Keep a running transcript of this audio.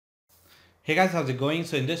Hey guys, how's it going?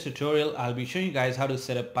 So in this tutorial, I'll be showing you guys how to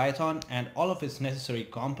set up Python and all of its necessary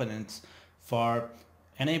components for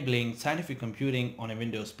enabling scientific computing on a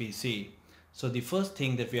Windows PC. So the first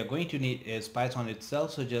thing that we are going to need is Python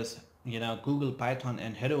itself. So just, Google Python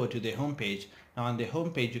and head over to the home page. Now on the home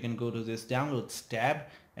page, you can go to this downloads tab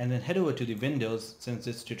and then head over to the Windows, since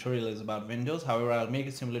this tutorial is about Windows. However, I'll make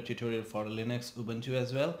a similar tutorial for Linux, Ubuntu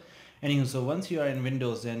as well. Anywho, so once you are in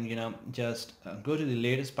Windows, then just go to the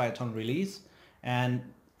latest Python release, and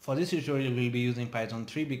for this tutorial we'll be using Python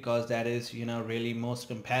 3 because that is really most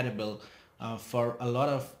compatible for a lot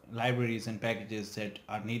of libraries and packages that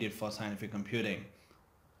are needed for scientific computing.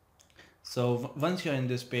 So once you're in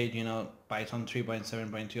this page, Python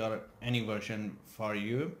 3.7.2 or any version for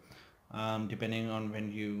you, depending on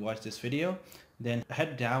when you watch this video, then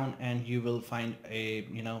head down and you will find a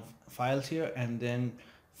files here, and then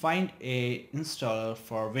find a installer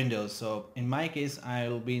for Windows. So in my case,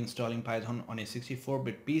 I'll be installing Python on a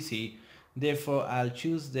 64-bit PC. Therefore, I'll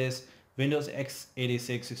choose this Windows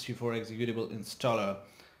x86 64 executable installer.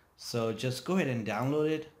 So just go ahead and download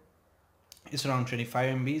it. It's around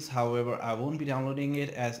 25 MBs. However, I won't be downloading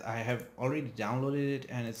it as I have already downloaded it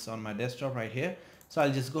and it's on my desktop right here. So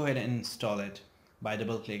I'll just go ahead and install it by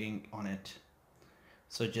double clicking on it.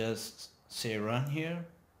 So just say run here.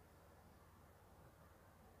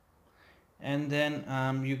 And then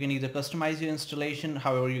you can either customize your installation.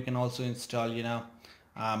 However, you can also install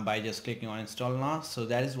by just clicking on install now. So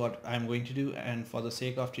that is what I'm going to do, and for the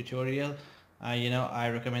sake of tutorial, I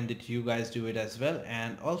recommend that you guys do it as well.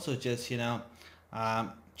 And also just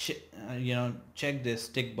check this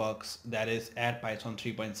tick box that is add Python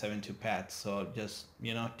 3.72 path. So just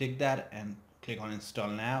tick that and click on install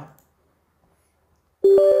now,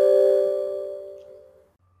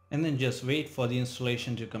 and then just wait for the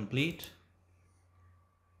installation to complete.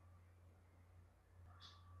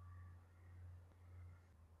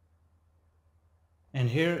 And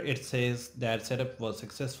here it says that setup was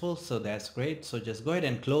successful, so that's great. So just go ahead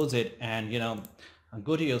and close it, and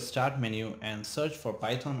go to your start menu and search for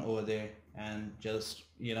Python over there, and just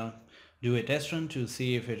do a test run to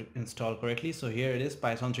see if it installed correctly. So here it is,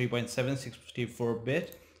 Python 3.7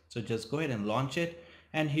 64-bit. So just go ahead and launch it,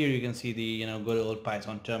 and here you can see the good old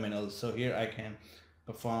Python terminal. So here I can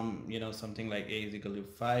perform something like a is equal to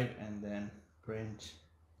 5 and then print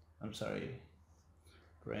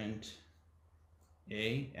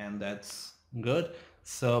a, and that's good.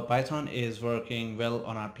 So Python is working well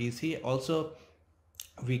on our PC. Also,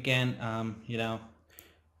 we can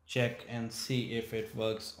check and see if it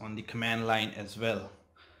works on the command line as well.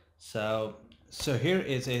 So here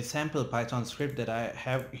is a sample Python script that I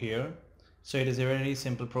have here. So it is a very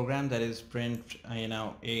simple program that is print a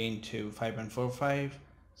into 5.45.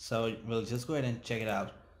 So we'll just go ahead and check it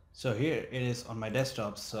out. So here it is on my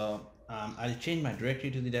desktop. So I'll change my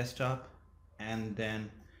directory to the desktop and then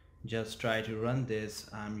just try to run this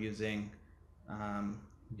using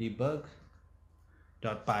debug.py.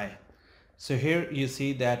 So here you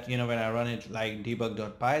see that when I run it like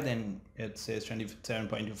debug.py, then it says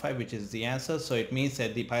 27.25, which is the answer. So it means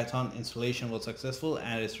that the Python installation was successful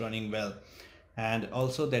and it's running well, and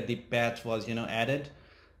also that the path was added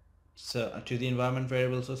to the environment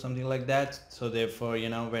variables or something like that. So therefore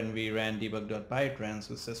when we ran debug.py, it ran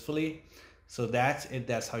successfully. So that's it.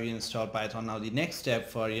 That's how you install Python. Now the next step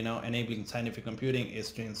for enabling scientific computing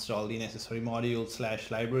is to install the necessary modules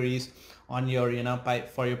 / libraries on your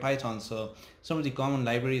for your Python. So some of the common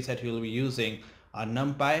libraries that you'll be using are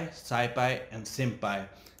Numpy, SciPy, and SymPy.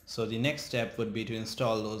 So the next step would be to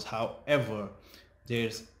install those. However,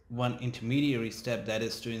 there's one intermediary step, that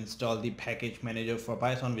is to install the package manager for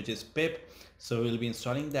Python, which is pip. So we'll be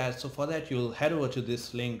installing that. So for that, you'll head over to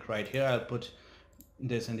this link right here. I'll put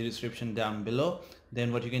this in the description down below.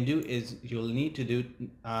 Then what you can do is you'll need to do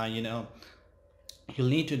you'll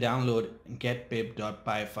need to download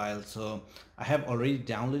getpip.py file. So I have already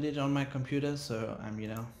downloaded it on my computer, so I'm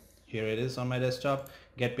here it is on my desktop,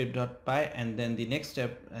 getpip.py. And then the next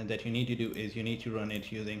step that you need to do is you need to run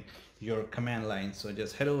it using your command line. So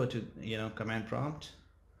just head over to command prompt,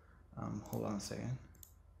 hold on a second,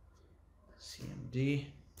 cmd,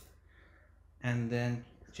 and then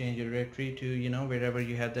change your directory to wherever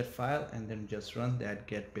you have that file, and then just run that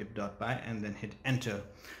getpip.py and then hit enter.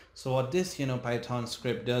 So what this Python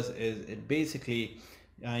script does is it basically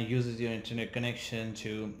uses your internet connection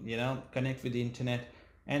to connect with the internet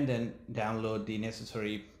and then download the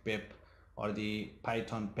necessary pip or the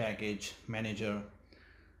Python package manager.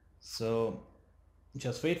 So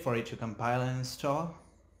just wait for it to compile and install.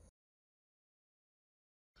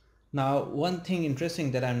 Now one thing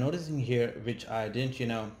interesting that I'm noticing here, which I didn't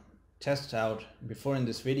test out before in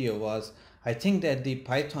this video was, I think that the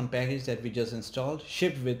Python package that we just installed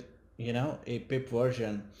shipped with a pip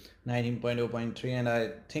version 19.0.3, and I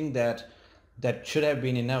think that that should have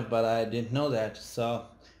been enough, but I didn't know that. So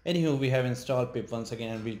anywho, we have installed pip once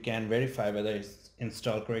again, and we can verify whether it's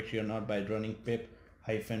installed correctly or not by running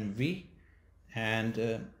pip-v.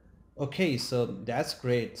 And okay, so that's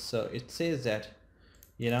great. So it says that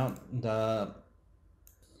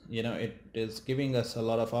it is giving us a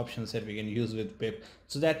lot of options that we can use with pip.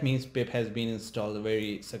 So that means pip has been installed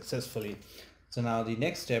very successfully. So now the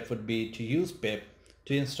next step would be to use pip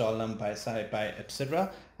to install Numpy, SciPy,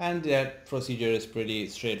 etc. And that procedure is pretty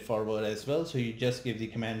straightforward as well. So you just give the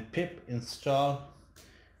command pip install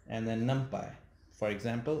and then Numpy, for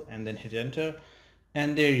example, and then hit enter,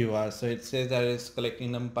 and there you are. So it says that it's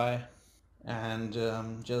collecting Numpy,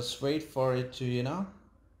 and just wait for it to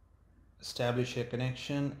establish a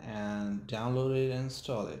connection and download it and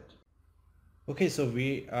install it. Okay, so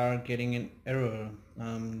we are getting an error.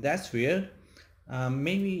 That's weird.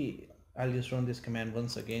 Maybe I'll just run this command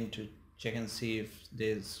once again to check and see if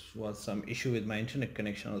there was some issue with my internet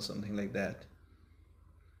connection or something like that.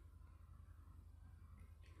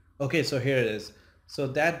 Okay, so here it is. So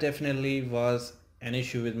that definitely was an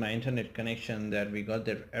issue with my internet connection, that we got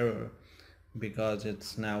that error, because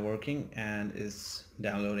it's now working and is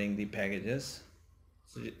downloading the packages.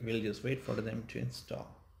 So we'll just wait for them to install.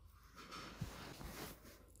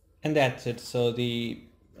 And that's it. So the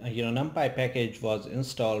Numpy package was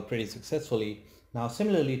installed pretty successfully. Now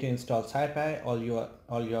similarly, to install SciPy, all you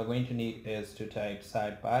are going to need is to type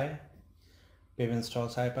SciPy, pip install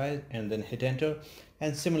SciPy, and then hit enter.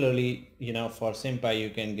 And similarly, for SymPy, you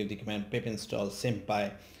can give the command pip install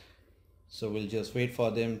SymPy. So we'll just wait for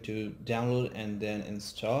them to download and then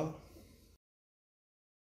install.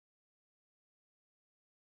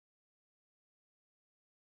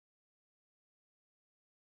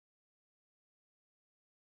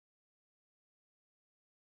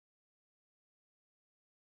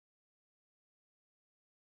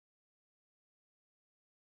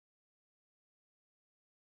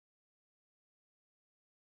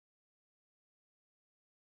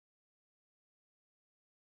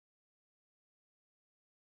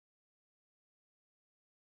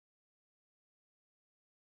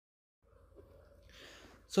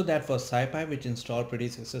 So that was SciPy, which installed pretty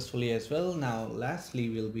successfully as well. Now lastly,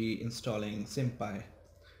 we'll be installing SymPy,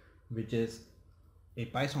 which is a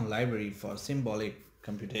Python library for symbolic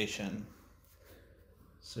computation.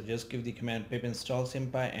 So just give the command pip install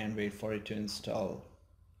SymPy and wait for it to install.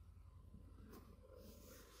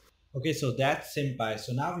 Okay, so that's SymPy.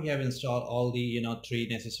 So now we have installed all the 3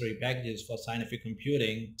 necessary packages for scientific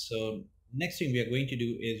computing. So next thing we are going to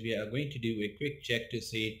do is we are going to do a quick check to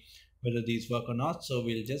see whether these work or not. So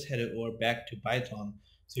we'll just head over back to Python.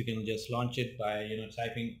 So you can just launch it by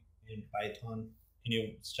typing in Python in your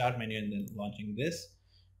start menu and then launching this.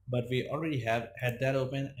 But we already have had that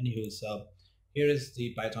open. Anywho, so here is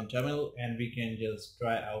the Python terminal, and we can just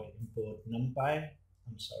try out import numpy.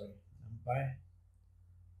 Numpy.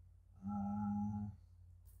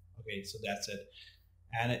 Okay, so that's it.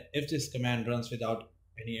 And if this command runs without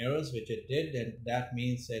any errors, which it did, then that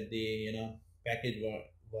means that the package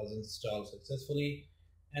was installed successfully.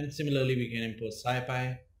 And similarly, we can import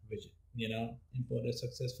SciPy, which imported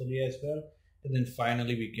successfully as well. And then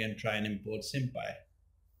finally, we can try and import SymPy,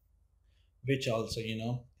 which also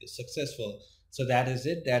is successful. So that is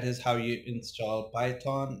it. That is how you install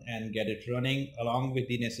Python and get it running, along with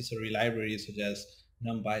the necessary libraries such as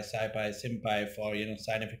Numpy, SciPy, SymPy for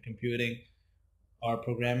scientific computing or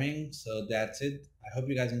programming. So that's it. I hope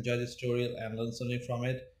you guys enjoyed this tutorial and learned something from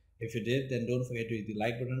it. If you did, then don't forget to hit the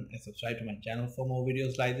like button and subscribe to my channel for more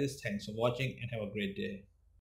videos like this. Thanks for watching and have a great day.